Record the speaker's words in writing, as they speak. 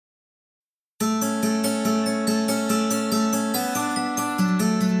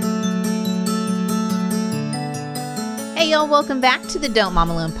y'all. Welcome back to the Don't Mom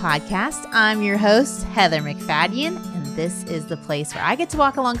Alone podcast. I'm your host, Heather McFadden, and this is the place where I get to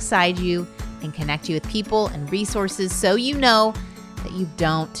walk alongside you and connect you with people and resources so you know that you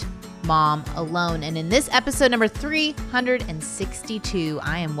don't mom alone. And in this episode number 362,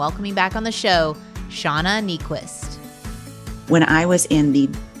 I am welcoming back on the show, Shauna Niequist. When I was in the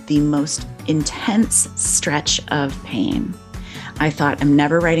most intense stretch of pain, I thought, I'm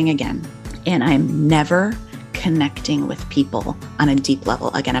never writing again. And I'm never connecting with people on a deep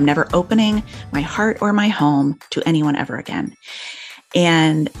level again. I'm never opening my heart or my home to anyone ever again.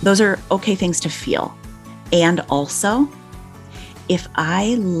 And those are okay things to feel. And also, if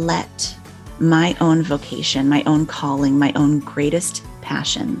I let my own vocation, my own calling, my own greatest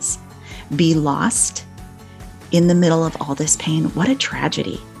passions be lost in the middle of all this pain, what a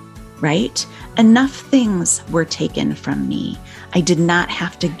tragedy, right? Enough things were taken from me. I did not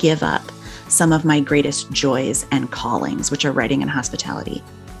have to give up some of my greatest joys and callings, which are writing and hospitality.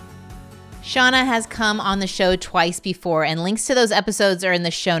 Shauna has come on the show twice before, and links to those episodes are in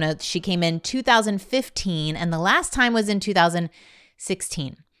the show notes. She came in 2015, and the last time was in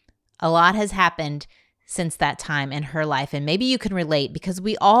 2016. A lot has happened since that time in her life, and maybe you can relate because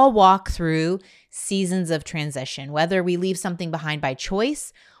we all walk through seasons of transition, whether we leave something behind by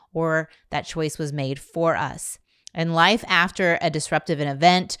choice or that choice was made for us. And life after a disruptive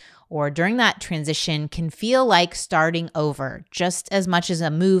event or during that transition can feel like starting over, just as much as a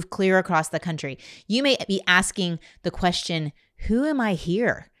move clear across the country. You may be asking the question, who am I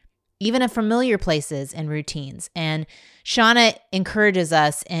here? Even in familiar places and routines. And Shauna encourages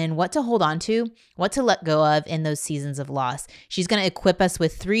us in what to hold on to, what to let go of in those seasons of loss. She's going to equip us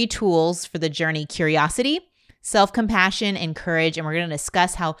with 3 tools for the journey: curiosity, self-compassion, and courage. And we're going to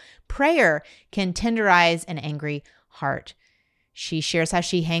discuss how prayer can tenderize an angry heart. She shares how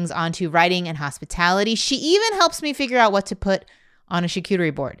she hangs on to writing and hospitality. She even helps me figure out what to put on a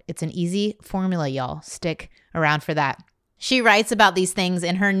charcuterie board. It's an easy formula, y'all. Stick around for that. She writes about these things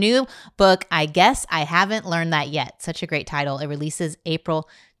in her new book, I Guess I Haven't Learned That Yet. Such a great title. It releases April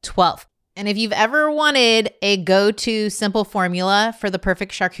 12th. And if you've ever wanted a go-to simple formula for the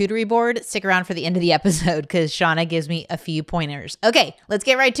perfect charcuterie board, stick around for the end of the episode because Shauna gives me a few pointers. Okay, let's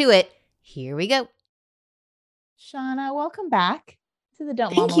get right to it. Here we go. Shauna, welcome back to the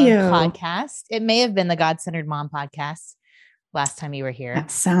Don't Mom Alone podcast. It may have been the God-Centered Mom podcast last time you were here.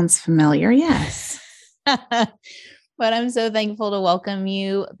 That sounds familiar, yes. But I'm so thankful to welcome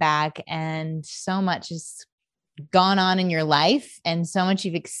you back, and so much has gone on in your life and so much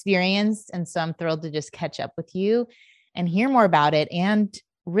you've experienced. And so I'm thrilled to just catch up with you and hear more about it. And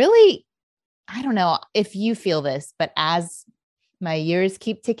really, I don't know if you feel this, but as my years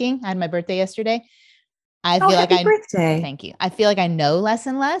keep ticking, I had my birthday yesterday. I feel like thank you. I feel like I know less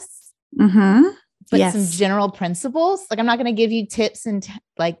and less, but yes, some general principles. Like I'm not going to give you tips and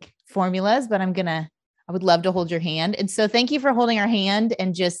like formulas, but I would love to hold your hand. And so thank you for holding our hand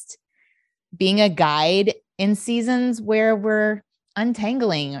and just being a guide in seasons where we're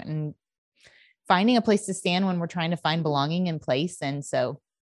untangling and finding a place to stand when we're trying to find belonging in place. And so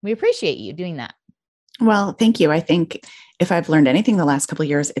we appreciate you doing that. Well, thank you. I think if I've learned anything the last couple of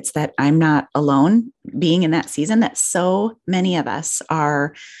years, it's that I'm not alone being in that season, that so many of us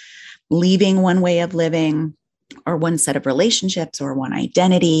are leaving one way of living or one set of relationships or one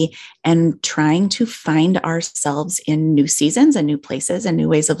identity and trying to find ourselves in new seasons and new places and new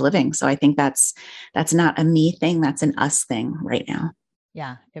ways of living. So I think that's not a me thing. That's an us thing right now.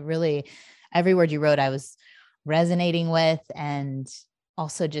 Yeah, it really, every word you wrote, I was resonating with, and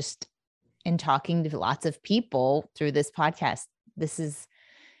also just in talking to lots of people through this podcast, this is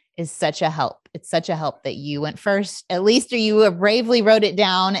such a help. It's such a help that you went first, at least, or you bravely wrote it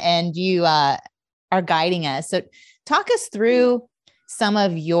down and you are guiding us. So talk us through some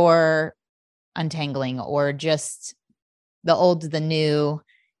of your untangling, or just the old to the new,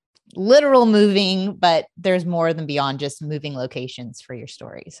 literal moving, but there's more than beyond just moving locations for your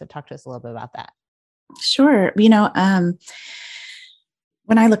story. So talk to us a little bit about that. Sure.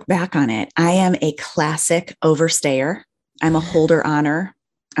 When I look back on it, I am a classic overstayer. I'm a holder honor.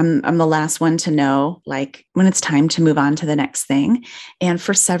 I'm the last one to know, like, when it's time to move on to the next thing. And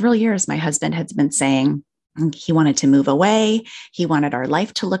for several years, my husband has been saying he wanted to move away. He wanted our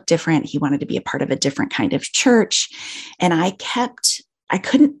life to look different. He wanted to be a part of a different kind of church. And I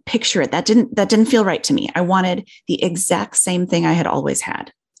couldn't picture it. That didn't feel right to me. I wanted the exact same thing I had always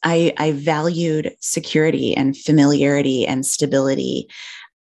had. I valued security and familiarity and stability.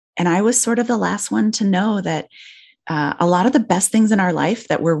 And I was sort of the last one to know that a lot of the best things in our life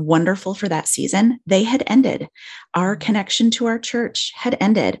that were wonderful for that season, they had ended. Our connection to our church had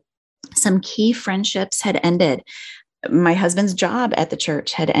ended. Some key friendships had ended. my husband's job at the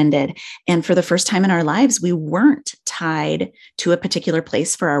church had ended. And for the first time in our lives, we weren't tied to a particular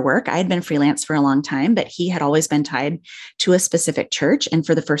place for our work. I had been freelance for a long time, but he had always been tied to a specific church. And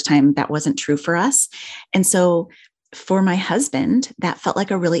for the first time, that wasn't true for us. And so for my husband, that felt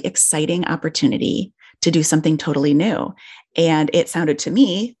like a really exciting opportunity to do something totally new. And it sounded to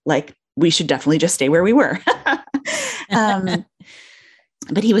me like we should definitely just stay where we were.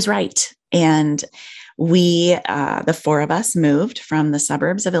 But he was right. And we, the four of us, moved from the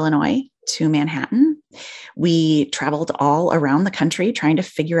suburbs of Illinois to Manhattan. We traveled all around the country trying to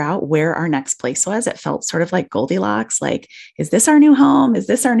figure out where our next place was. It felt sort of like Goldilocks, like, is this our new home? Is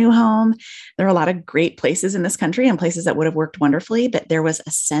this our new home? There are a lot of great places in this country and places that would have worked wonderfully, but there was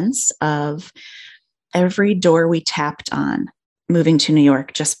a sense of every door we tapped on moving to New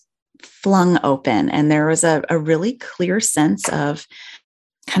York just flung open. And there was a really clear sense of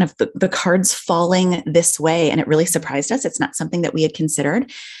kind of the cards falling this way. And it really surprised us. It's not something that we had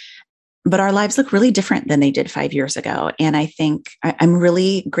considered, but our lives look really different than they did 5 years ago. And I think I'm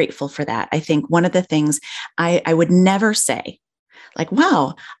really grateful for that. I think one of the things I would never say, like,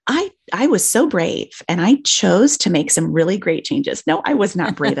 wow, I was so brave and I chose to make some really great changes. No, I was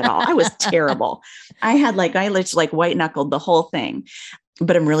not brave at all. I was terrible. I literally white knuckled the whole thing.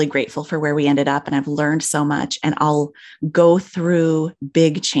 But I'm really grateful for where we ended up, and I've learned so much, and I'll go through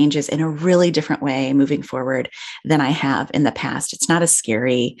big changes in a really different way moving forward than I have in the past. It's not as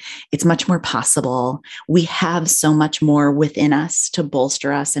scary. It's much more possible. We have so much more within us to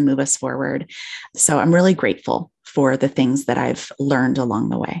bolster us and move us forward. So I'm really grateful for the things that I've learned along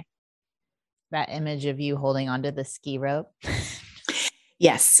the way. That image of you holding onto the ski rope.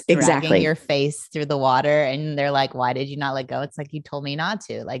 Yes, exactly. Dragging your face through the water, and they're like, why did you not let go? It's like, you told me not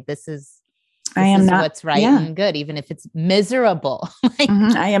to. Like, this is what's right and good, even if it's miserable.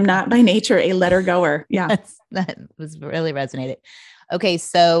 I am not by nature a letter goer. Yeah. That was really resonated. Okay.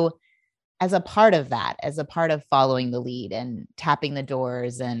 So as a part of that, as a part of following the lead and tapping the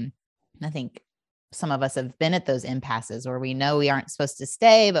doors, and I think some of us have been at those impasses where we know we aren't supposed to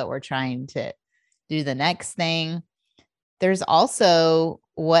stay, but we're trying to do the next thing. There's also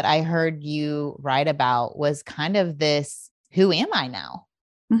what I heard you write about was kind of this, who am I now?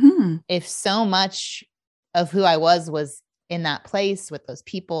 Mm-hmm. If so much of who I was in that place with those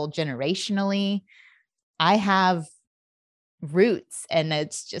people generationally, I have roots, and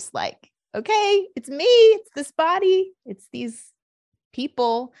it's just like, okay, it's me, it's this body, it's these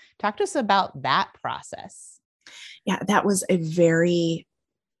people. Talk to us about that process. Yeah, that was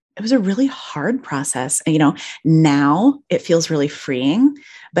it was a really hard process. Now it feels really freeing,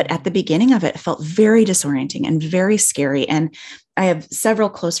 but at the beginning of it, it felt very disorienting and very scary. And I have several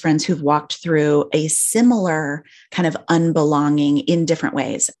close friends who've walked through a similar kind of unbelonging in different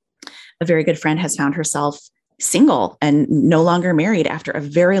ways. A very good friend has found herself single and no longer married after a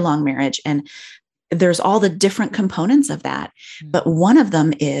very long marriage. And there's all the different components of that. But one of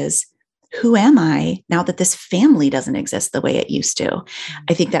them is, who am I now that this family doesn't exist the way it used to?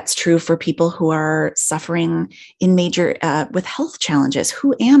 I think that's true for people who are suffering in major with health challenges.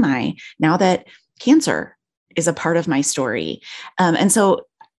 Who am I now that cancer is a part of my story? And so,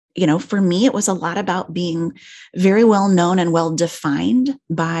 for me, it was a lot about being very well known and well defined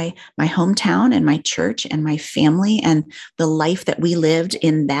by my hometown and my church and my family and the life that we lived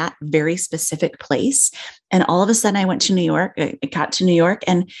in that very specific place. And all of a sudden I went to New York, I got to New York,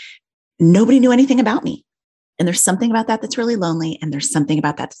 and nobody knew anything about me. And there's something about that that's really lonely. And there's something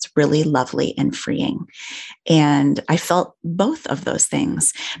about that that's really lovely and freeing. And I felt both of those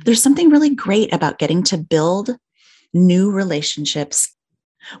things. There's something really great about getting to build new relationships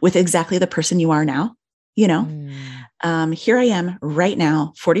with exactly the person you are now. Here I am right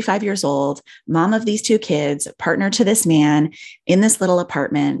now, 45 years old, mom of these two kids, partner to this man in this little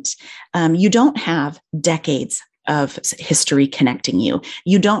apartment. You don't have decades of history connecting you.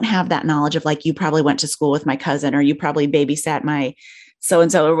 You don't have that knowledge of, like, you probably went to school with my cousin, or you probably babysat my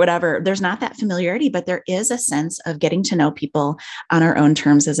so-and-so or whatever. There's not that familiarity, but there is a sense of getting to know people on our own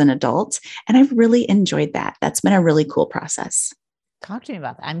terms as an adult. And I've really enjoyed that. That's been a really cool process. Talk to me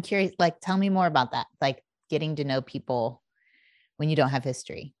about that. I'm curious, tell me more about that. Getting to know people when you don't have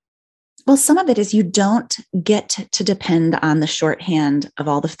history. Well, some of it is you don't get to depend on the shorthand of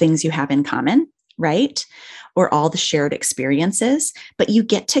all the things you have in common, right? Or all the shared experiences, but you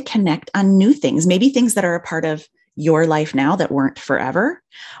get to connect on new things, maybe things that are a part of your life now that weren't forever,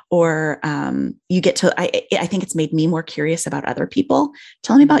 or you get to, I think it's made me more curious about other people.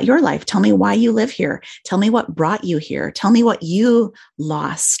 Tell me about your life. Tell me why you live here. Tell me what brought you here. Tell me what you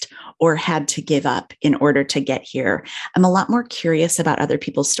lost or had to give up in order to get here. I'm a lot more curious about other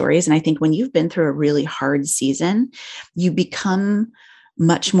people's stories. And I think when you've been through a really hard season, you become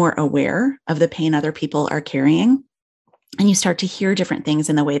much more aware of the pain other people are carrying. And you start to hear different things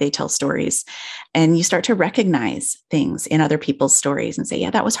in the way they tell stories. And you start to recognize things in other people's stories and say, yeah,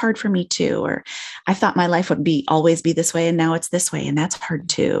 that was hard for me too. Or I thought my life would always be this way, and now it's this way. And that's hard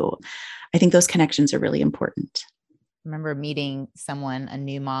too. I think those connections are really important. I remember meeting someone, a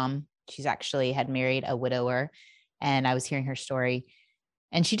new mom. She's actually had married a widower, and I was hearing her story,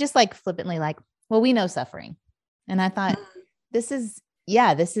 and she just like flippantly like, well, we know suffering. And I thought, this is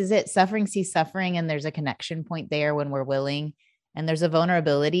it. Suffering sees suffering. And there's a connection point there when we're willing. And there's a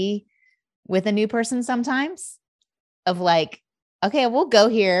vulnerability with a new person sometimes of like, okay, we'll go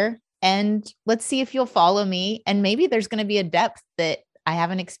here and let's see if you'll follow me. And maybe there's going to be a depth that I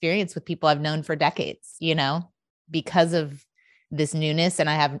haven't experienced with people I've known for decades, because of this newness. And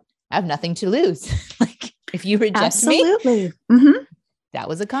I have nothing to lose. Like if you reject me, that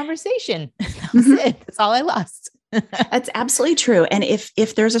was a conversation. That was it. That's all I lost. That's absolutely true. And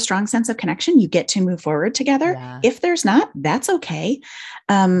if there's a strong sense of connection, you get to move forward together. Yeah. If there's not, that's okay.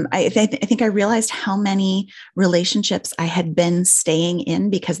 I think I realized how many relationships I had been staying in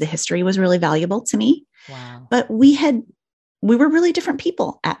because the history was really valuable to me. Wow. But we were really different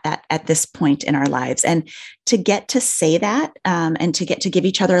people at this point in our lives. And to get to say that, and to get to give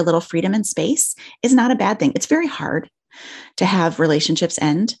each other a little freedom and space is not a bad thing. It's very hard to have relationships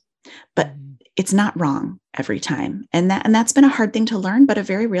end, but it's not wrong every time. And that's been a hard thing to learn, but a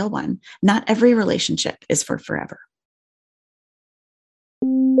very real one. Not every relationship is for forever.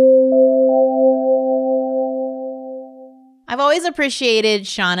 I've always appreciated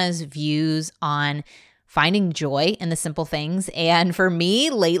Shauna's views on finding joy in the simple things. And for me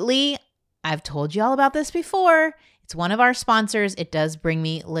lately, I've told you all about this before. It's one of our sponsors. It does bring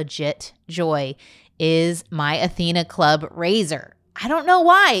me legit joy, is my Athena Club razor. I don't know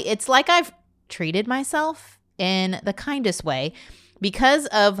why. It's like I've treated myself in the kindest way. Because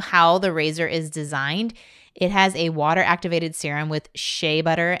of how the razor is designed, it has a water-activated serum with shea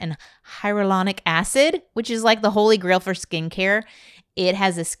butter and hyaluronic acid, which is like the holy grail for skincare. It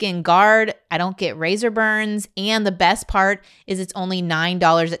has a skin guard. I don't get razor burns. And the best part is it's only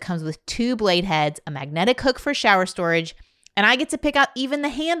 $9. It comes with 2 blade heads, a magnetic hook for shower storage, and I get to pick out even the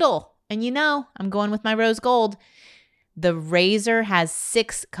handle. And I'm going with my rose gold. The razor has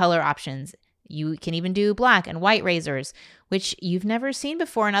 6 color options. You can even do black and white razors, which you've never seen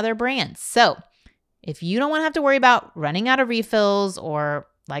before in other brands. So if you don't want to have to worry about running out of refills, or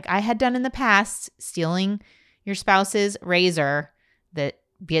like I had done in the past, stealing your spouse's razor that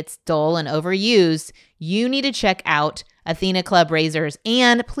gets dull and overused, you need to check out Athena Club razors.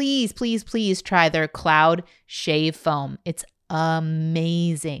 And please, please, please try their Cloud Shave Foam. It's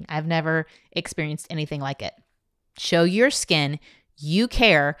amazing. I've never experienced anything like it. Show your skin you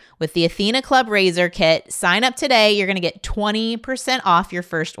care with the Athena Club Razor Kit. Sign up today. You're going to get 20% off your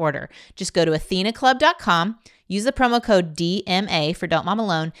first order. Just go to athenaclub.com. Use the promo code DMA for Don't Mom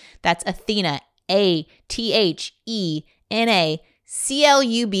Alone. That's Athena,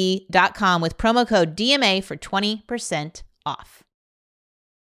 ATHENACLUB.com with promo code DMA for 20% off.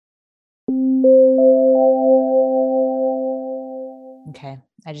 Okay.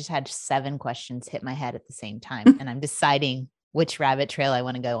 I just had 7 questions hit my head at the same time, and I'm deciding which rabbit trail I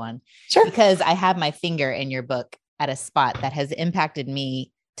want to go on. Sure. Because I have my finger in your book at a spot that has impacted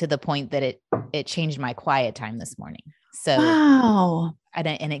me to the point that it changed my quiet time this morning. So, wow.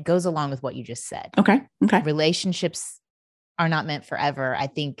 And it goes along with what you just said. Okay. Relationships are not meant forever. I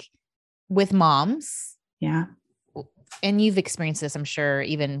think with moms. Yeah. And you've experienced this, I'm sure,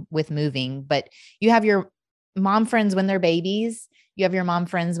 even with moving, but you have your mom friends when they're babies. You have your mom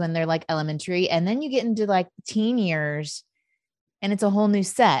friends when they're like elementary, and then you get into like teen years and it's a whole new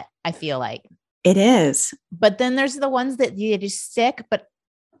set, I feel like. It is. But then there's the ones that you just stick, but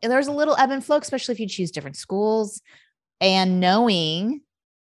there's a little ebb and flow, especially if you choose different schools, and knowing,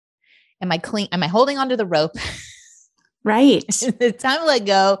 am I holding onto the rope? Right. It's time to let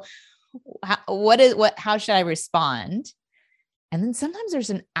go. How should I respond? And then sometimes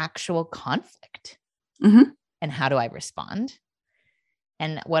there's an actual conflict. Mm-hmm. And how do I respond?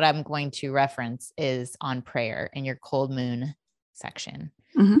 And what I'm going to reference is on prayer in your cold moon section.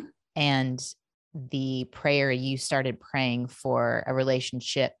 Mm-hmm. And the prayer you started praying for a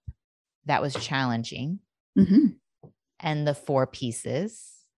relationship that was challenging. Mm-hmm. And the 4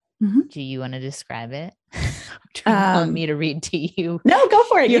 pieces. Mhm. Do you want to describe it? Do you want me to read to you? No, go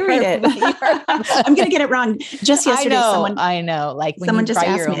for it. You read it. I'm going to get it wrong. Just yesterday, I know. Like when someone you just write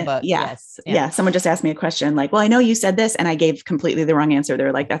asked your me, own book. yeah, Yes. yeah. Someone just asked me a question like, well, I know you said this, and I gave completely the wrong answer. They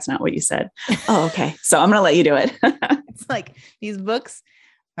were like, that's not what you said. Oh, okay. So I'm going to let you do it. It's like these books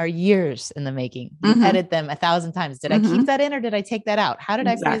are years in the making. You edit them 1,000 times. Did I keep that in or did I take that out? How did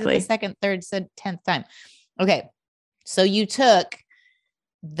I phrase it the second, third, 10th time? Okay. So you took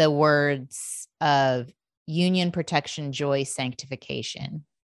the words of union, protection, joy, sanctification,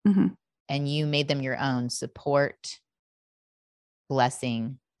 and you made them your own: support,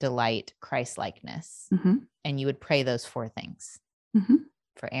 blessing, delight, Christ-likeness. And you would pray those 4 things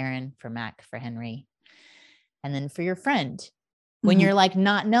for Aaron, for Mac, for Henry. And then for your friend, when you're like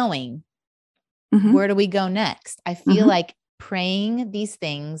not knowing, where do we go next? I feel like praying these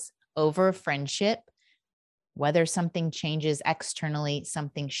things over friendship, whether something changes externally,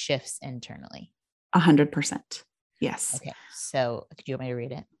 something shifts internally. 100%. Yes. Okay. So do you want me to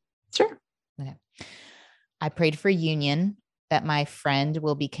read it? Sure. Okay. I prayed for union, that my friend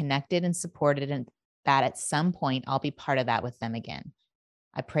will be connected and supported, and that at some point I'll be part of that with them again.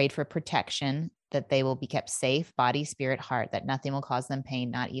 I prayed for protection, that they will be kept safe, body, spirit, heart, that nothing will cause them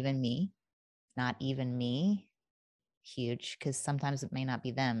pain, not even me. Not even me. Huge, because sometimes it may not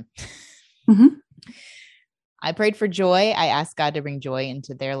be them. I prayed for joy. I asked God to bring joy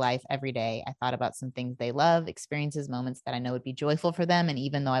into their life every day. I thought about some things they love, experiences, moments that I know would be joyful for them. And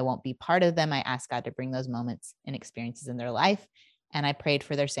even though I won't be part of them, I asked God to bring those moments and experiences in their life. And I prayed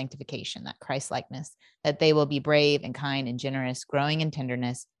for their sanctification, that Christ-likeness, that they will be brave and kind and generous, growing in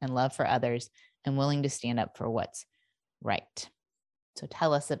tenderness and love for others, and willing to stand up for what's right. So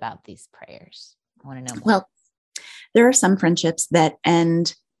tell us about these prayers. I want to know more. Well, there are some friendships that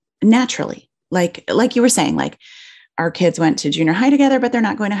end naturally. Like you were saying, like our kids went to junior high together, but they're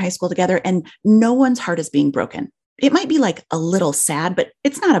not going to high school together, and no one's heart is being broken. It might be like a little sad, but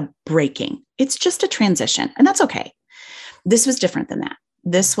it's not a breaking. It's just a transition, and that's okay. This was different than that.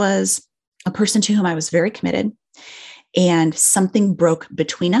 This was a person to whom I was very committed, and something broke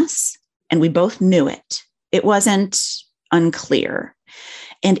between us, and we both knew it. It wasn't unclear,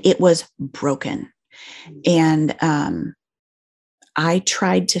 and it was broken. And I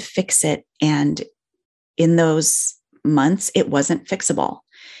tried to fix it. And in those months, it wasn't fixable.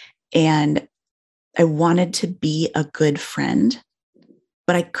 And I wanted to be a good friend,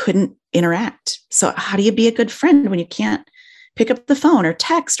 but I couldn't interact. So how do you be a good friend when you can't pick up the phone or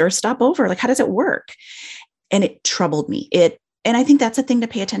text or stop over? Like, how does it work? And it troubled me. And I think that's a thing to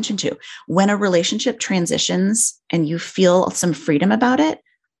pay attention to. When a relationship transitions and you feel some freedom about it,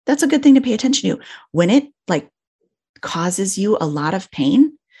 that's a good thing to pay attention to. When it like causes you a lot of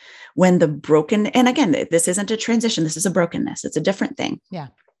pain, when the broken, and again, this isn't a transition, this is a brokenness. It's a different thing. Yeah.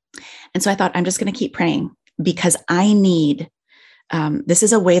 And so I thought, I'm just going to keep praying because I need, this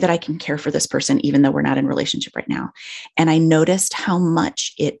is a way that I can care for this person, even though we're not in relationship right now. And I noticed how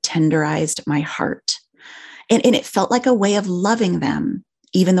much it tenderized my heart. And it felt like a way of loving them,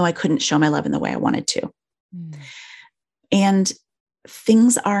 even though I couldn't show my love in the way I wanted to. And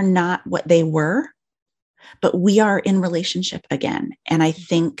things are not what they were, but we are in relationship again. And I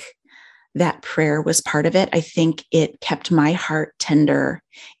think that prayer was part of it. I think it kept my heart tender,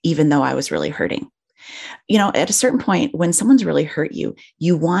 even though I was really hurting. You know, at a certain point, when someone's really hurt you,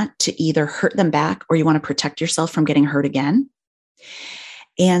 you want to either hurt them back or you want to protect yourself from getting hurt again.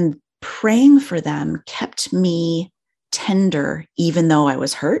 And praying for them kept me tender, even though I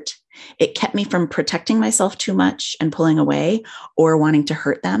was hurt. It kept me from protecting myself too much and pulling away or wanting to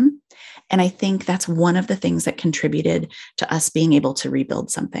hurt them. And I think that's one of the things that contributed to us being able to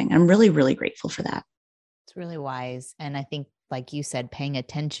rebuild something. I'm really, really grateful for that. It's really wise. And I think, like you said, paying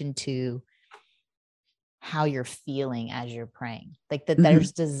attention to how you're feeling as you're praying, like that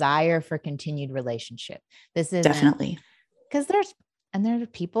there's desire for continued relationship. This is definitely because there are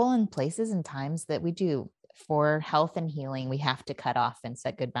people and places and times that we do for health and healing. We have to cut off and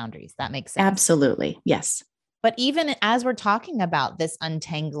set good boundaries. That makes sense. Absolutely. Yes. But even as we're talking about this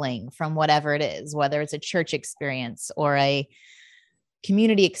untangling from whatever it is, whether it's a church experience or a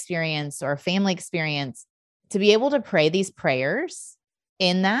community experience or a family experience, to be able to pray these prayers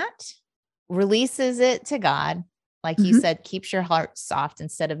in that releases it to God. Like you said, keeps your heart soft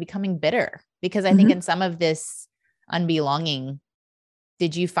instead of becoming bitter. Because I think in some of this unbelonging,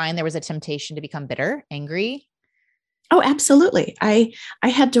 did you find there was a temptation to become bitter, angry? Oh, absolutely. I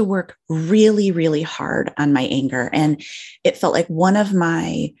had to work really, really hard on my anger. And it felt like one of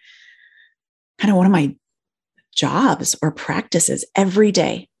my jobs or practices every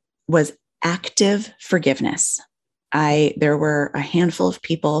day was active forgiveness. There were a handful of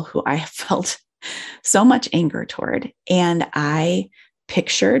people who I felt so much anger toward. And I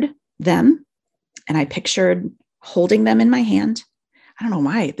pictured them and I pictured holding them in my hand. I don't know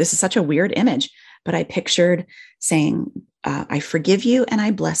why this is such a weird image, but I pictured saying, I forgive you and I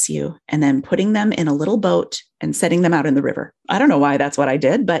bless you, and then putting them in a little boat and setting them out in the river. I don't know why that's what I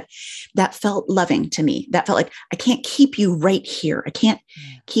did, but that felt loving to me. That felt like I can't keep you right here. I can't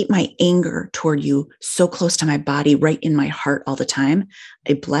keep my anger toward you so close to my body, right in my heart all the time.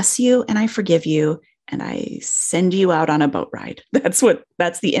 I bless you and I forgive you, and I send you out on a boat ride. That's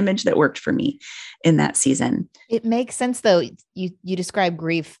the image that worked for me in that season. It makes sense though. You describe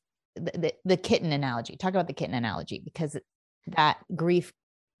grief, the kitten analogy. Talk about the kitten analogy, because that grief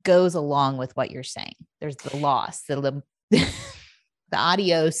goes along with what you're saying. There's the loss, the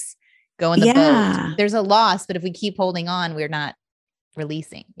adios, go in the boat. There's a loss, but if we keep holding on, we're not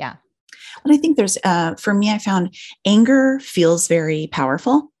releasing. Yeah. And I think there's, for me, I found anger feels very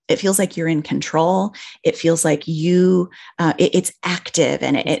powerful. It feels like you're in control. It feels like it's active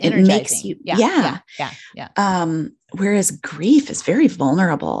and it makes you, yeah. Whereas grief is very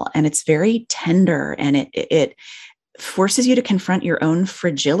vulnerable and it's very tender, and it forces you to confront your own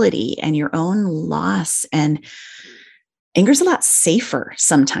fragility and your own loss. And anger is a lot safer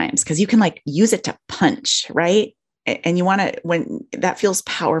sometimes because you can use it to punch, right? And you want to, when that feels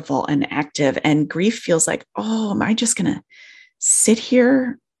powerful and active, and grief feels like, oh, am I just going to sit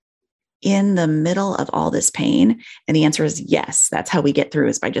here in the middle of all this pain? And the answer is yes. That's how we get through,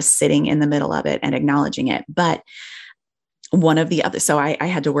 is by just sitting in the middle of it and acknowledging it. But one of the other, so I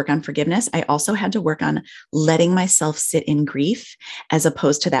had to work on forgiveness. I also had to work on letting myself sit in grief, as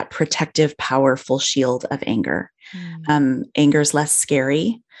opposed to that protective, powerful shield of anger. Anger is less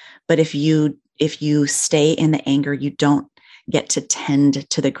scary, but if you stay in the anger, you don't get to tend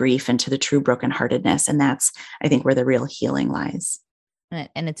to the grief and to the true brokenheartedness. And that's, I think, where the real healing lies.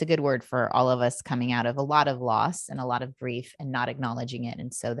 And it's a good word for all of us coming out of a lot of loss and a lot of grief and not acknowledging it.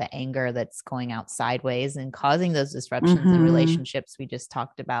 And so the anger that's going out sideways and causing those disruptions in relationships we just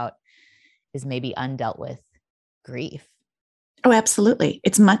talked about is maybe undealt with grief. Oh, absolutely.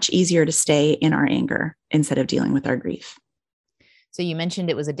 It's much easier to stay in our anger instead of dealing with our grief. So you mentioned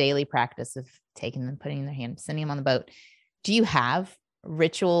it was a daily practice of taking them, putting their hand, sending them on the boat. Do you have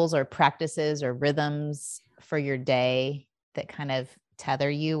rituals or practices or rhythms for your day that kind of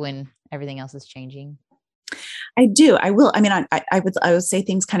tether you when everything else is changing? I do. I will. I mean, I would say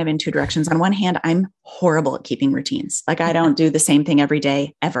things kind of in two directions. On one hand, I'm horrible at keeping routines. Like I don't do the same thing every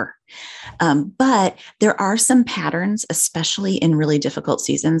day ever. But there are some patterns, especially in really difficult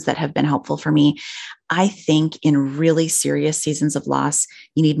seasons, that have been helpful for me. I think in really serious seasons of loss,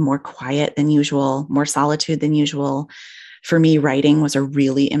 you need more quiet than usual, more solitude than usual. For me, writing was a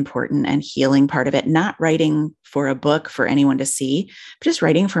really important and healing part of it. Not writing for a book for anyone to see, but just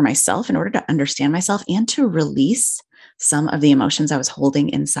writing for myself in order to understand myself and to release some of the emotions I was holding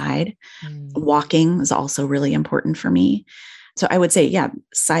inside. Walking was also really important for me. So I would say, yeah,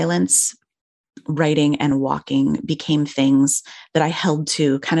 silence, writing, and walking became things that I held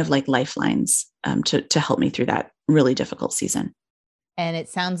to, kind of like lifelines, to help me through that really difficult season. And it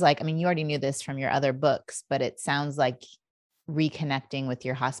sounds like, I mean, you already knew this from your other books, but it sounds like reconnecting with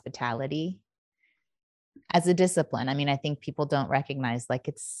your hospitality as a discipline. I mean, I think people don't recognize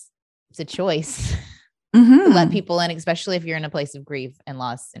it's a choice to let people in, especially if you're in a place of grief and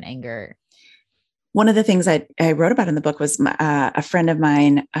loss and anger. One of the things I wrote about in the book was a friend of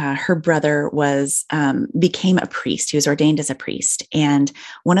mine, her brother became a priest. He was ordained as a priest. And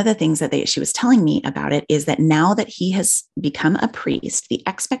one of the things that she was telling me about it is that now that he has become a priest, the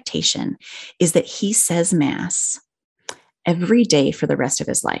expectation is that he says Mass every day for the rest of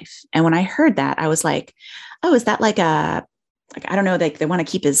his life. And when I heard that, I was like, oh, is that I don't know, they want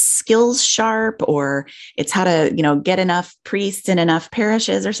to keep his skills sharp, or it's how to, get enough priests in enough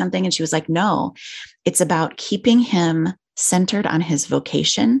parishes or something. And she was like, no, it's about keeping him centered on his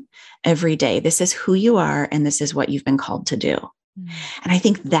vocation every day. This is who you are, and this is what you've been called to do. And I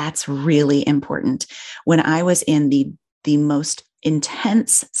think that's really important. When I was in the most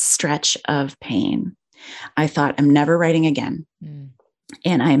intense stretch of pain, I thought, I'm never writing again.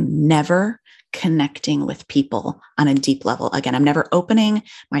 And I'm never connecting with people on a deep level again. I'm never opening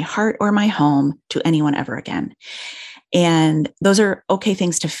my heart or my home to anyone ever again. And those are okay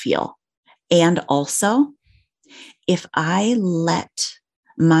things to feel. And also, if I let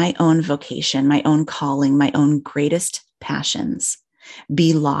my own vocation, my own calling, my own greatest passions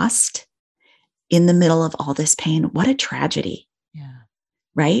be lost in the middle of all this pain, what a tragedy. Yeah.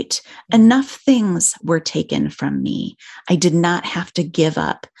 right? Enough things were taken from me. I did not have to give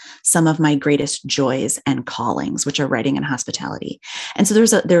up some of my greatest joys and callings, which are writing and hospitality. And so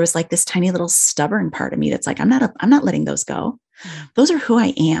there was like this tiny little stubborn part of me that's like, I'm not letting those go. Those are who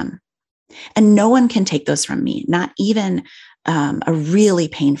I am. And no one can take those from me, not even a really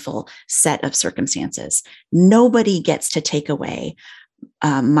painful set of circumstances. Nobody gets to take away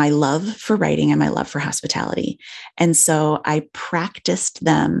my love for writing and my love for hospitality. And so I practiced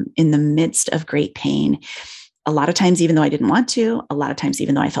them in the midst of great pain. A lot of times, even though I didn't want to, a lot of times,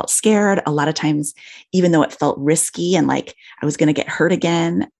 even though I felt scared, a lot of times, even though it felt risky and like I was going to get hurt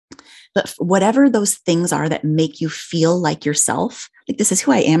again. But whatever those things are that make you feel like yourself, like this is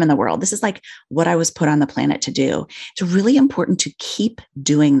who I am in the world. This is like what I was put on the planet to do. It's really important to keep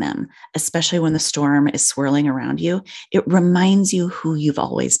doing them, especially when the storm is swirling around you. It reminds you who you've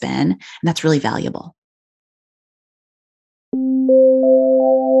always been, and that's really valuable.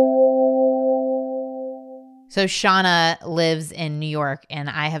 So Shauna lives in New York, and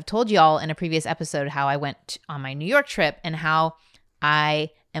I have told y'all in a previous episode how I went on my New York trip and how I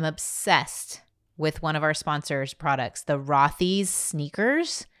am obsessed with one of our sponsors' products. The Rothy's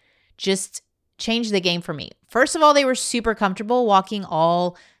sneakers just changed the game for me. First of all, they were super comfortable walking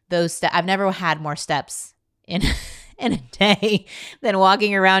all those steps. I've never had more steps in a day than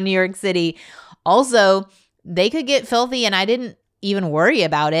walking around New York City. Also, they could get filthy and I didn't even worry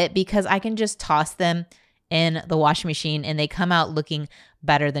about it because I can just toss them in the washing machine and they come out looking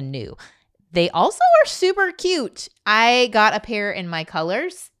better than new. They also are super cute. I got a pair in my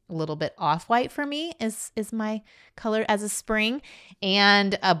colors. A little bit off-white for me is my color as a spring,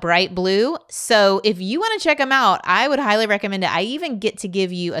 and a bright blue. So if you want to check them out, I would highly recommend it. I even get to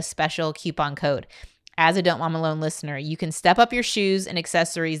give you a special coupon code. As a Don't Mom Alone listener, you can step up your shoes and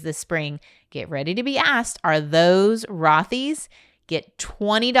accessories this spring. Get ready to be asked, are those Rothy's? Get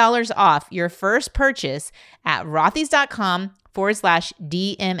 $20 off your first purchase at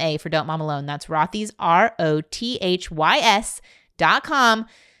rothys.com/DMA for Don't Mom Alone. That's Rothys,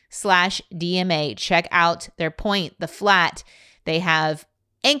 ROTHYS.com/DMA. Check out their point, the flat. They have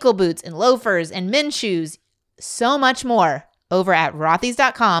ankle boots and loafers and men's shoes, so much more over at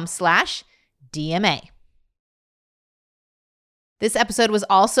rothys.com/DMA. This episode was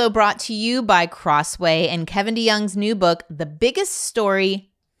also brought to you by Crossway and Kevin DeYoung's new book, The Biggest Story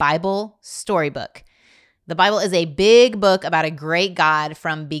Bible Storybook. The Bible is a big book about a great God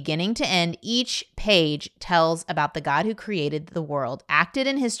from beginning to end. Each page tells about the God who created the world, acted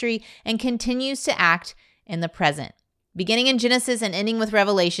in history, and continues to act in the present. Beginning in Genesis and ending with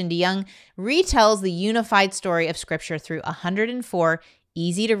Revelation, DeYoung retells the unified story of Scripture through 104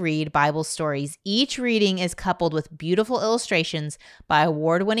 easy-to-read Bible stories. Each reading is coupled with beautiful illustrations by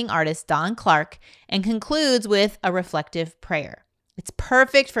award-winning artist Don Clark and concludes with a reflective prayer. It's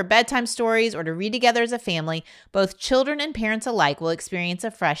perfect for bedtime stories or to read together as a family. Both children and parents alike will experience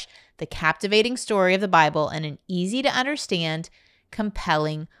afresh the captivating story of the Bible in an easy-to-understand,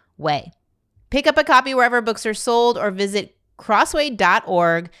 compelling way. Pick up a copy wherever books are sold or visit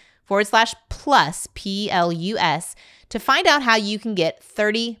crossway.org/plus, PLUS, to find out how you can get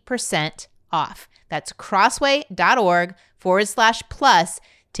 30% off. That's crossway.org/plus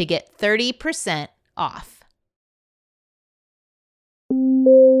to get 30% off.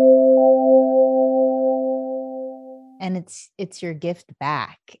 And it's your gift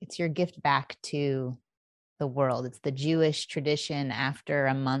back. It's your gift back to the world. It's the Jewish tradition after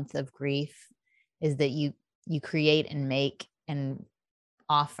a month of grief is that you create and make and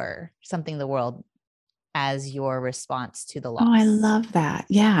offer something to the world as your response to the loss. Oh, I love that.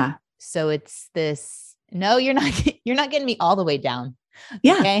 Yeah. So it's this, no, you're not getting me all the way down.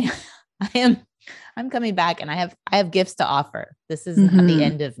 Yeah. Okay. I'm coming back and I have gifts to offer. This is not the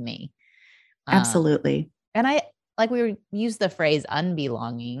end of me. Absolutely. And we use the phrase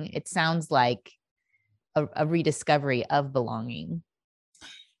unbelonging. It sounds like a rediscovery of belonging.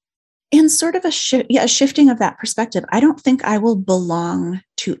 And sort of a shifting of that perspective. I don't think I will belong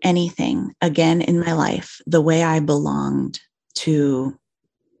to anything again in my life the way I belonged to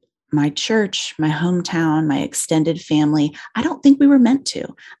my church, my hometown, my extended family. I don't think we were meant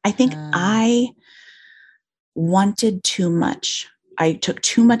to. I think I wanted too much. I took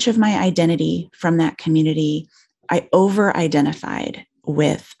too much of my identity from that community. I over-identified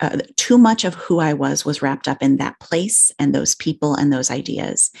with too much of who I was wrapped up in that place and those people and those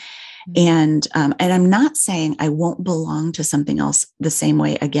ideas. And I'm not saying I won't belong to something else the same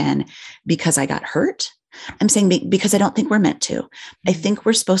way again because I got hurt. I'm saying because I don't think we're meant to. I think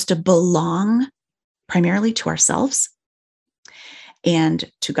we're supposed to belong primarily to ourselves and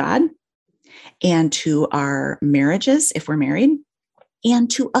to God and to our marriages if we're married and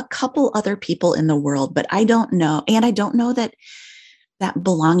to a couple other people in the world. But I don't know. And I don't know that that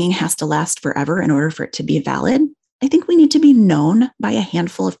belonging has to last forever in order for it to be valid. I think we need to be known by a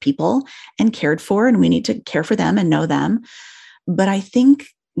handful of people and cared for, and we need to care for them and know them. But I think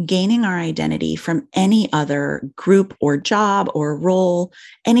gaining our identity from any other group or job or role,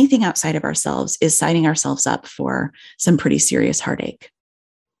 anything outside of ourselves, is signing ourselves up for some pretty serious heartache.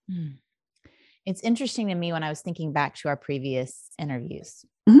 It's interesting to me when I was thinking back to our previous interviews.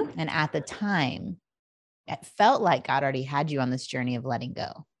 And at the time, it felt like God already had you on this journey of letting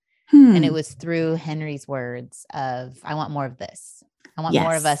go. And it was through Henry's words of, I want more of this. I want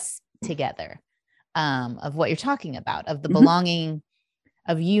more of us together, of what you're talking about, of the belonging,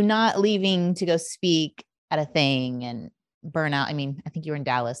 of you not leaving to go speak at a thing and burn out. I mean, I think you were in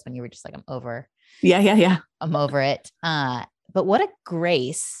Dallas when you were just like, I'm over. Yeah. I'm over it. But what a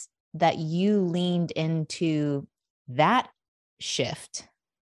grace that you leaned into that shift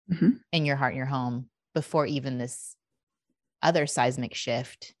in your heart and your home before even this other seismic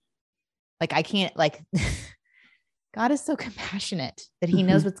shift. Like, I can't, like, God is so compassionate that he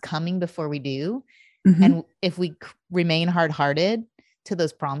knows what's coming before we do. And if we remain hard-hearted to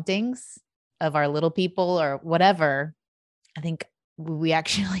those promptings of our little people or whatever, I think we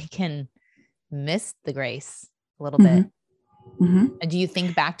actually can miss the grace a little bit. And do you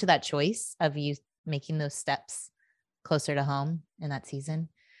think back to that choice of you making those steps closer to home in that season?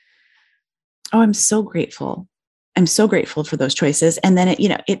 Oh, I'm so grateful. I'm so grateful for those choices. And then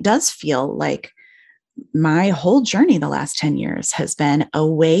it does feel like my whole journey the last 10 years has been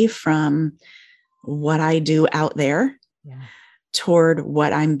away from what I do out there toward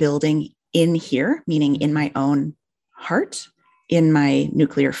what I'm building in here, meaning in my own heart, in my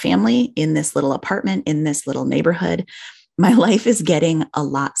nuclear family, in this little apartment, in this little neighborhood. My life is getting a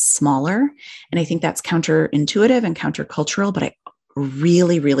lot smaller. And I think that's counterintuitive and countercultural, but I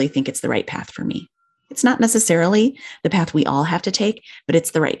really, really think it's the right path for me. It's not necessarily the path we all have to take, but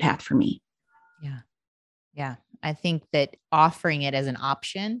it's the right path for me. Yeah. I think that offering it as an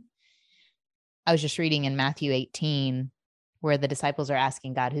option, I was just reading in Matthew 18, where the disciples are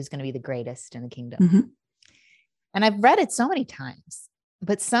asking God, who's going to be the greatest in the kingdom? And I've read it so many times,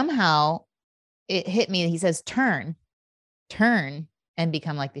 but somehow it hit me. He says, turn and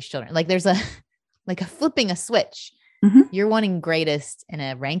become like these children. Like there's a flipping a switch. You're wanting greatest in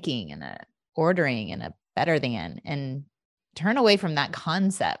a ranking and a ordering and a better than, and turn away from that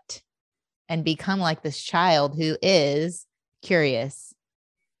concept and become like this child who is curious,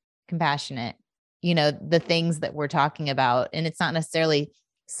 compassionate, the things that we're talking about. And it's not necessarily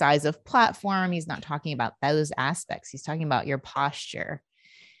size of platform. He's not talking about those aspects. He's talking about your posture.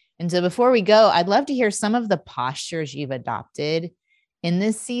 And so before we go, I'd love to hear some of the postures you've adopted in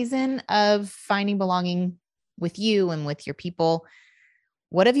this season of finding belonging with you and with your people.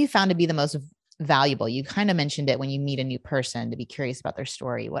 What have you found to be the most valuable? You kind of mentioned it when you meet a new person, to be curious about their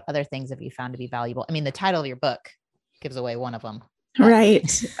story. What other things have you found to be valuable? I mean, the title of your book gives away one of them. Right.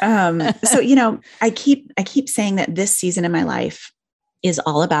 So, I keep saying that this season in my life is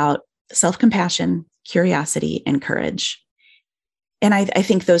all about self-compassion, curiosity, and courage. And I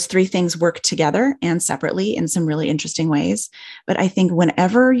think those three things work together and separately in some really interesting ways. But I think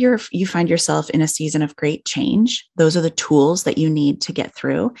whenever you find yourself in a season of great change, those are the tools that you need to get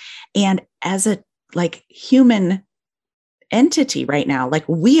through. And as a human entity right now,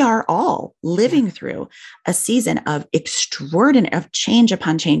 we are all living through a season of of change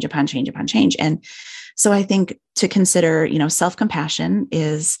upon change upon change upon change. And so I think to consider, self-compassion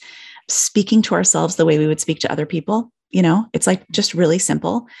is speaking to ourselves the way we would speak to other people. It's just really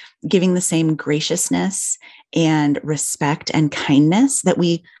simple, giving the same graciousness and respect and kindness that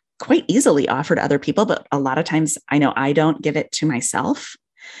we quite easily offer to other people. But a lot of times I know I don't give it to myself.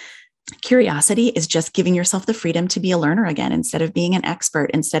 Curiosity is just giving yourself the freedom to be a learner again, instead of being an expert,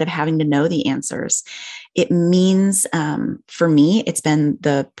 instead of having to know the answers. It means, for me, it's been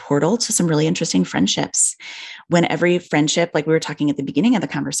the portal to some really interesting friendships. When every friendship, like we were talking at the beginning of the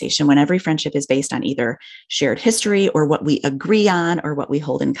conversation, when every friendship is based on either shared history or what we agree on or what we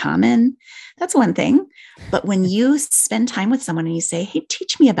hold in common, that's one thing. But when you spend time with someone and you say, hey,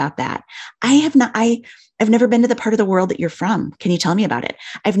 teach me about that. I've never been to the part of the world that you're from. Can you tell me about it?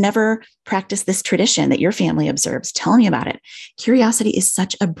 I've never practiced this tradition that your family observes. Tell me about it. Curiosity is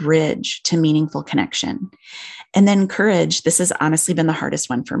such a bridge to meaningful connection. And then courage. This has honestly been the hardest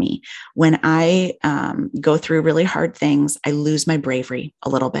one for me. When I go through really hard things, I lose my bravery a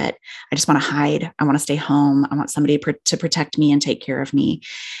little bit. I just want to hide. I want to stay home. I want somebody to protect me and take care of me.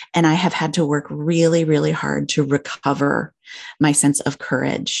 And I have had to work really, really hard to recover my sense of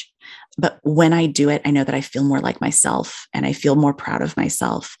courage. But when I do it, I know that I feel more like myself and I feel more proud of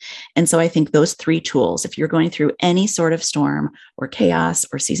myself. And so I think those three tools, if you're going through any sort of storm or chaos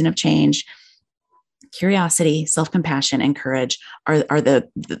or season of change, curiosity, self-compassion, and courage are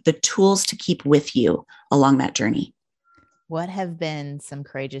the tools to keep with you along that journey. What have been some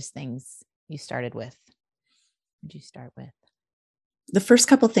courageous things you started with? What did you start with? The first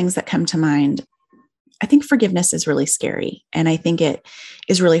couple of things that come to mind, I think forgiveness is really scary. And I think it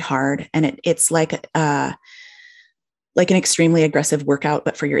is really hard. And it's like an extremely aggressive workout,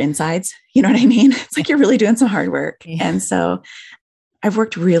 but for your insides. You know what I mean? It's like you're really doing some hard work. Yeah. And so I've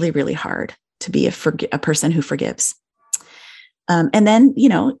worked really, really hard to be a person who forgives. And then,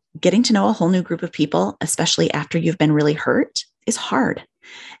 getting to know a whole new group of people, especially after you've been really hurt, is hard.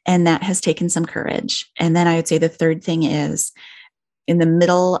 And that has taken some courage. And then I would say the third thing is, in the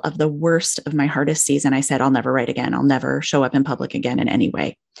middle of the worst of my hardest season, I said, I'll never write again. I'll never show up in public again in any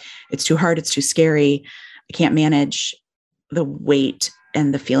way. It's too hard. It's too scary. I can't manage the weight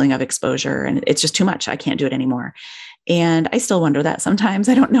and the feeling of exposure. And it's just too much. I can't do it anymore. And I still wonder that sometimes.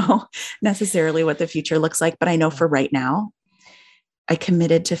 I don't know necessarily what the future looks like, but I know for right now, I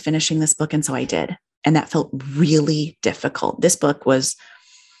committed to finishing this book. And so I did. And that felt really difficult. This book was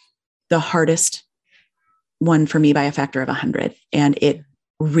the hardest one for me by a factor of 100. And it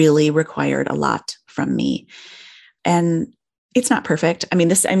really required a lot from me. And it's not perfect.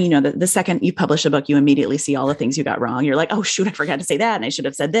 The second you publish a book, you immediately see all the things you got wrong. You're like, oh shoot, I forgot to say that. And I should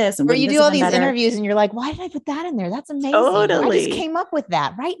have said this. And or you do all these interviews and you're like, why did I put that in there? That's amazing. Totally. I just came up with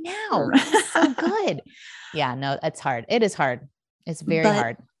that right now. That's so good. Yeah, no, it's hard. It is hard. It's very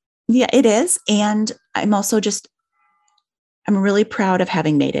hard. Yeah, it is. And I'm also I'm really proud of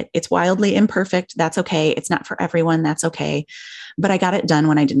having made it. It's wildly imperfect. That's okay. It's not for everyone. That's okay. But I got it done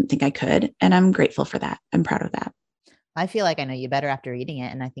when I didn't think I could. And I'm grateful for that. I'm proud of that. I feel like I know you better after reading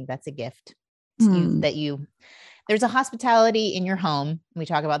it. And I think that's a gift there's a hospitality in your home. We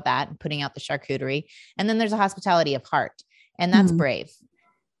talk about that, putting out the charcuterie. And then there's a hospitality of heart. And that's brave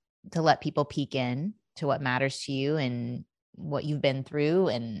to let people peek in to what matters to you and what you've been through,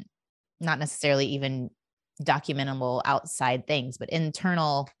 and not necessarily even documentable outside things, but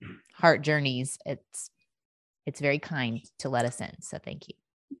internal heart journeys. It's very kind to let us in. So thank you.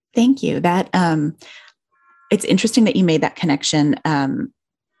 Thank you. That, it's interesting that you made that connection.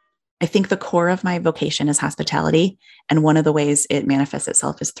 I think the core of my vocation is hospitality. And one of the ways it manifests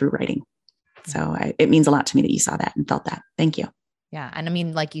itself is through writing. So it means a lot to me that you saw that and felt that. Thank you. Yeah. And I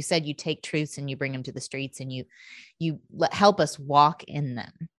mean, like you said, you take truths and you bring them to the streets and you help us walk in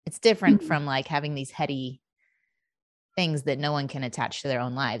them. It's different from like having these heady things that no one can attach to their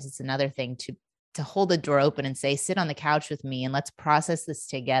own lives. It's another thing to hold the door open and say, sit on the couch with me and let's process this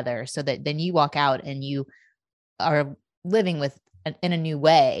together, so that then you walk out and you are living in a new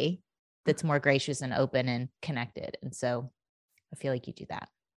way that's more gracious and open and connected. And so I feel like you do that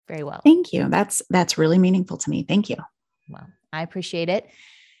very well. Thank you. That's really meaningful to me. Thank you. Well, I appreciate it.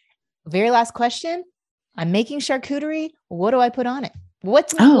 Very last question. I'm making charcuterie. What do I put on it?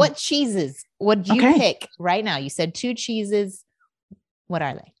 What cheeses would you pick right now? You said 2 cheeses. What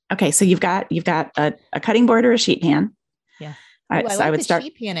are they? Okay. So you've got a cutting board or a sheet pan. Yeah. I would start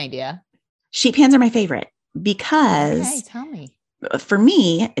sheet pan idea. Sheet pans are my favorite because tell me. For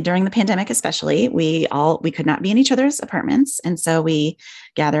me, during the pandemic, especially, we could not be in each other's apartments. And so we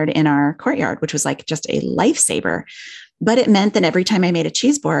gathered in our courtyard, which was like just a lifesaver. But it meant that every time I made a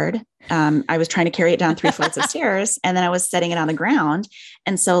cheese board, I was trying to carry it down 3 flights of stairs, and then I was setting it on the ground.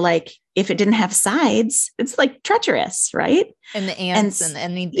 And so like, if it didn't have sides, it's like treacherous, right? And the ants and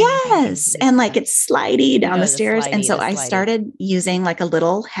anything. Yes. And like it's slidey down the stairs. And so I started using like a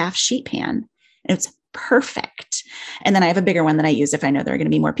little half sheet pan. And it's perfect. And then I have a bigger one that I use if I know there are going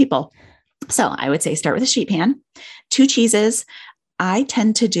to be more people. So I would say start with a sheet pan, 2 cheeses. I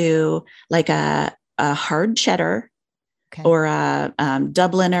tend to do like a hard cheddar or a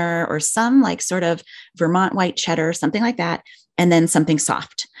Dubliner or some like sort of Vermont white cheddar, something like that. And then something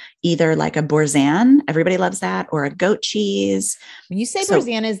soft, either like a Boursin. Everybody loves that, or a goat cheese. When you say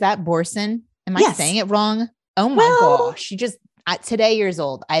Boursin, is that Boursin? Am I saying it wrong? Oh my gosh. You just, today years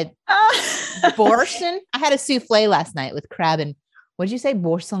old. Boursin. I had a souffle last night with crab and what did you say?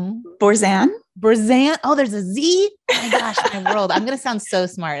 Boursin. Oh, there's a Z. Oh my gosh, my world. I'm going to sound so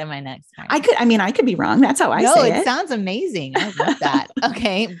smart in my next time. I could be wrong. That's how I say it. No, it sounds amazing. I love that.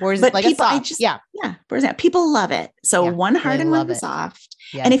 Okay. Boursin, like people, Boursin. People love it. So one hard and one soft.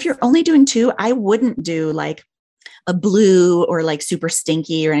 Yes. And if you're only doing 2, I wouldn't do like a blue or like super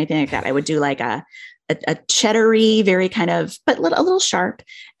stinky or anything like that. I would do like a a cheddary, very kind of, but a little sharp,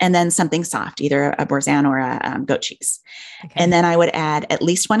 and then something soft, either a Boursin or a goat cheese. Okay. And then I would add at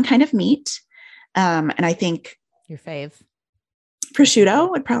least one kind of meat. And I think your fave. Prosciutto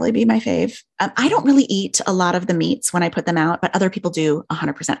would probably be my fave. I don't really eat a lot of the meats when I put them out, but other people do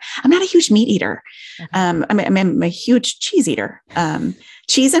 100%. I'm not a huge meat eater. Okay. I'm a huge cheese eater.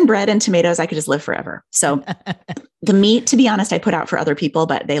 Cheese and bread and tomatoes, I could just live forever. So the meat, to be honest, I put out for other people,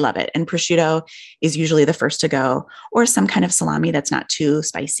 but they love it. And prosciutto is usually the first to go, or some kind of salami that's not too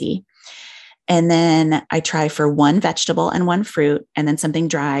spicy. And then I try for one vegetable and one fruit, and then something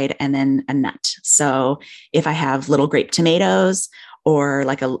dried, and then a nut. So if I have little grape tomatoes or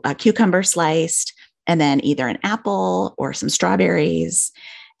like a cucumber sliced, and then either an apple or some strawberries,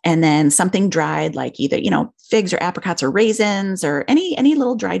 and then something dried, like either, figs or apricots or raisins or any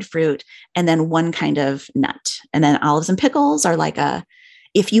little dried fruit, and then one kind of nut. And then olives and pickles are like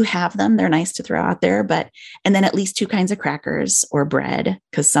if you have them, they're nice to throw out there, and then at least two kinds of crackers or bread,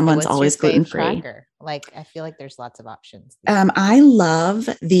 because someone's always gluten-free. Like, I feel like there's lots of options. I love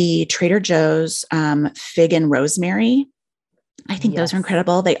the Trader Joe's fig and rosemary. I think those are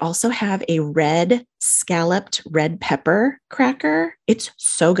incredible. They also have a red scalloped red pepper cracker. It's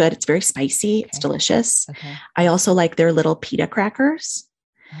so good. It's very spicy. Okay. It's delicious. Okay. I also like their little pita crackers.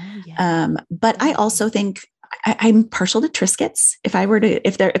 Oh, yeah. But I also think I'm partial to Triscuits. If I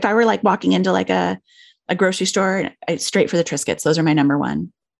were like walking into like a grocery store, straight for the Triscuits. Those are my number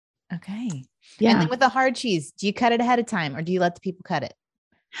one. Okay. Yeah. And then with the hard cheese, do you cut it ahead of time, or do you let the people cut it?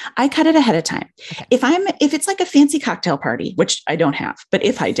 I cut it ahead of time. Okay. If it's like a fancy cocktail party, which I don't have, but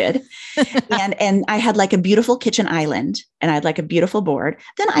if I did, and I had like a beautiful kitchen island and I had like a beautiful board,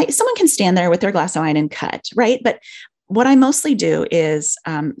 then someone can stand there with their glass of wine and cut, right? But what I mostly do is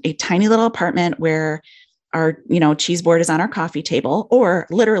a tiny little apartment where our, cheese board is on our coffee table, or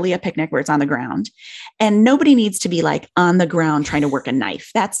literally a picnic where it's on the ground, and nobody needs to be like on the ground trying to work a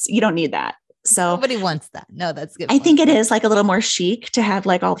knife. You don't need that. So nobody wants that. No, that's good. I think it is like a little more chic to have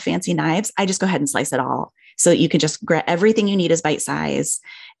like all the fancy knives. I just go ahead and slice it all so that you can just grab everything you need is bite size,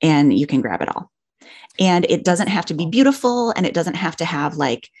 and you can grab it all. And it doesn't have to be beautiful, and it doesn't have to have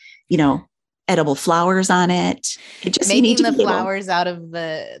like, edible flowers on it. It just making the flowers out of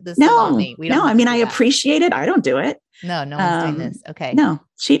the salami. No. I mean, I appreciate it. I don't do it. No one's doing this. Okay. No,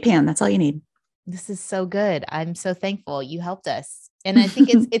 sheet pan. That's all you need. This is so good. I'm so thankful you helped us. And I think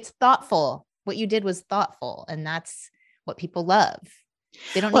it's thoughtful. What you did was thoughtful, and that's what people love.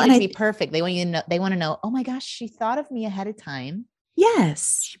 They don't need it to be perfect. They want you to know. They want to know, oh my gosh, she thought of me ahead of time.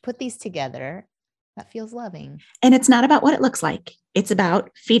 Yes. She put these together. That feels loving. And it's not about what it looks like. It's about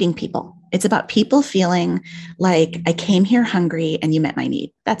feeding people. It's about people feeling like I came here hungry and you met my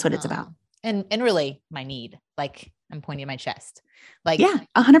need. That's what it's about. And really my need, like I'm pointing at my chest. Like, yeah,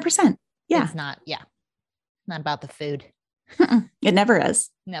 100%. Yeah. It's not about the food. It never is.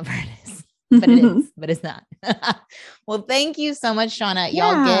 Never it is. But it is, but it's not. Well, thank you so much, Shauna.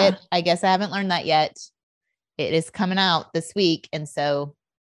 Y'all I guess I haven't learned that yet. It is coming out this week. And so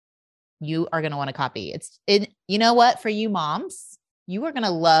you are going to want to copy. You know what? For you moms, you are going to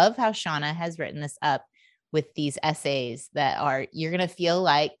love how Shauna has written this up with these essays you're going to feel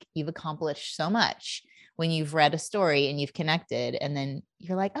like you've accomplished so much when you've read a story and you've connected. And then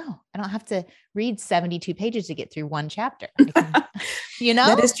you're like, oh, I don't have to read 72 pages to get through one chapter.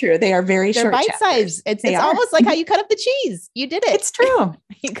 That is true. They are very short. They're bite size. It's almost like how you cut up the cheese. You did it. It's true.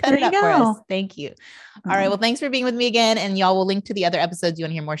 You cut it up for us. Thank you. All right. Well, thanks for being with me again. And y'all will link to the other episodes. You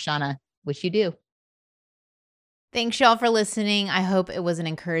want to hear more Shauna, which you do. Thanks y'all for listening. I hope it was an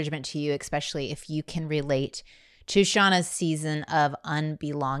encouragement to you, especially if you can relate to Shauna's season of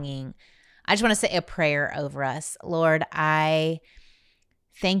unbelonging. I just want to say a prayer over us. Lord, I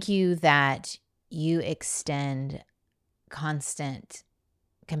thank you that you extend constant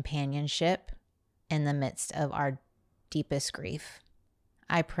companionship in the midst of our deepest grief.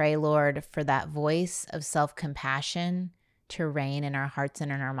 I pray, Lord, for that voice of self-compassion to reign in our hearts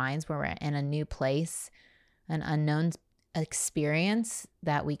and in our minds where we're in a new place, an unknown experience,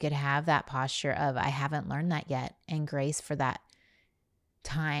 that we could have that posture of, I haven't learned that yet, and grace for that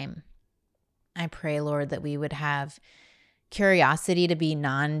time. I pray, Lord, that we would have curiosity to be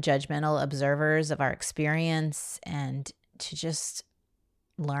non-judgmental observers of our experience and to just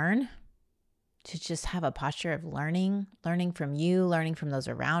learn, to just have a posture of learning from you, learning from those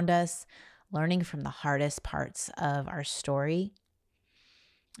around us, learning from the hardest parts of our story.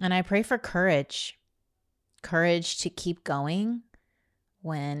 And I pray for courage to keep going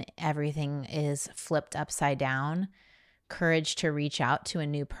when everything is flipped upside down, courage to reach out to a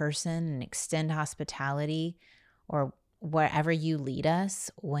new person and extend hospitality or wherever you lead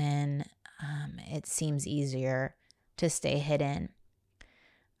us when it seems easier to stay hidden.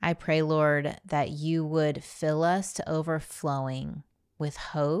 I pray, Lord, that you would fill us to overflowing with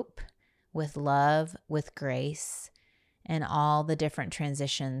hope, with love, with grace, and all the different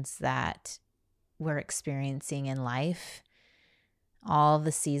transitions that we're experiencing in life. All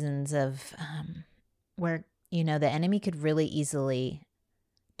the seasons of where, the enemy could really easily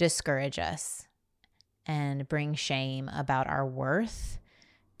discourage us and bring shame about our worth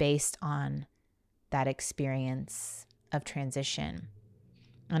based on that experience of transition.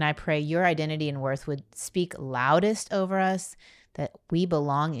 And I pray your identity and worth would speak loudest over us, that we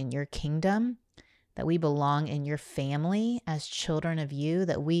belong in your kingdom, that we belong in your family as children of you,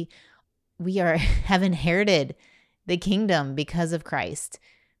 that we have inherited the kingdom because of Christ,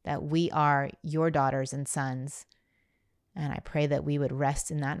 that we are your daughters and sons. And I pray that we would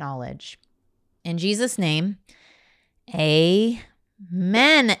rest in that knowledge. In Jesus' name,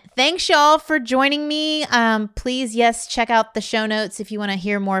 amen. Thanks, y'all, for joining me. Please, yes, check out the show notes if you want to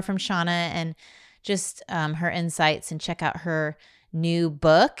hear more from Shauna and just her insights, and check out her new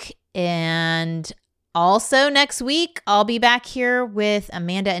book. And also next week, I'll be back here with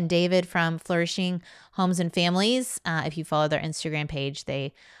Amanda and David from Flourishing Homes and Families. If you follow their Instagram page,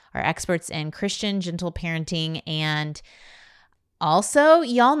 they are experts in Christian gentle parenting. And also,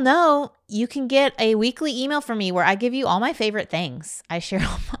 y'all know you can get a weekly email from me where I give you all my favorite things. I share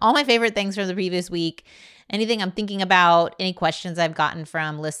all my favorite things from the previous week. Anything I'm thinking about, any questions I've gotten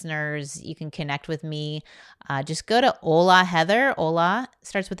from listeners, you can connect with me. Just go to Ola Heather. Ola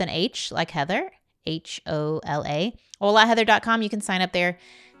starts with an H, like Heather, HOLA. OlaHeather.com. You can sign up there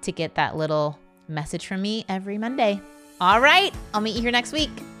to get that little message from me every Monday. All right, I'll meet you here next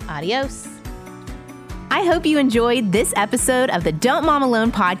week. Adios. I hope you enjoyed this episode of the Don't Mom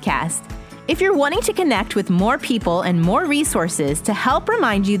Alone podcast. If you're wanting to connect with more people and more resources to help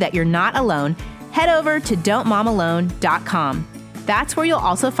remind you that you're not alone, head over to don'tmomalone.com. That's where you'll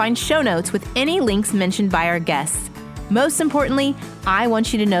also find show notes with any links mentioned by our guests. Most importantly, I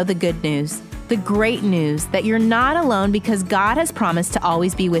want you to know the good news, the great news that you're not alone because God has promised to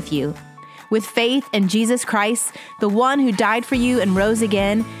always be with you. With faith in Jesus Christ, the one who died for you and rose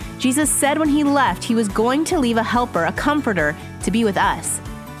again, Jesus said when he left, he was going to leave a helper, a comforter, to be with us.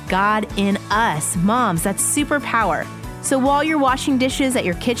 God in us. Moms, that's superpower. So while you're washing dishes at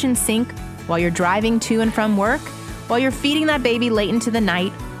your kitchen sink, while you're driving to and from work, while you're feeding that baby late into the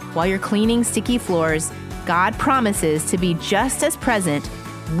night, while you're cleaning sticky floors, God promises to be just as present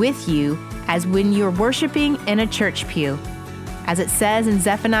with you as when you're worshiping in a church pew. As it says in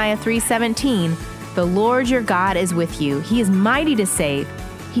Zephaniah 3:17, the Lord your God is with you. He is mighty to save.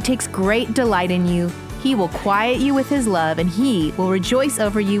 He takes great delight in you. He will quiet you with his love, and he will rejoice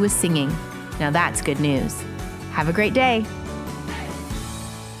over you with singing. Now that's good news. Have a great day.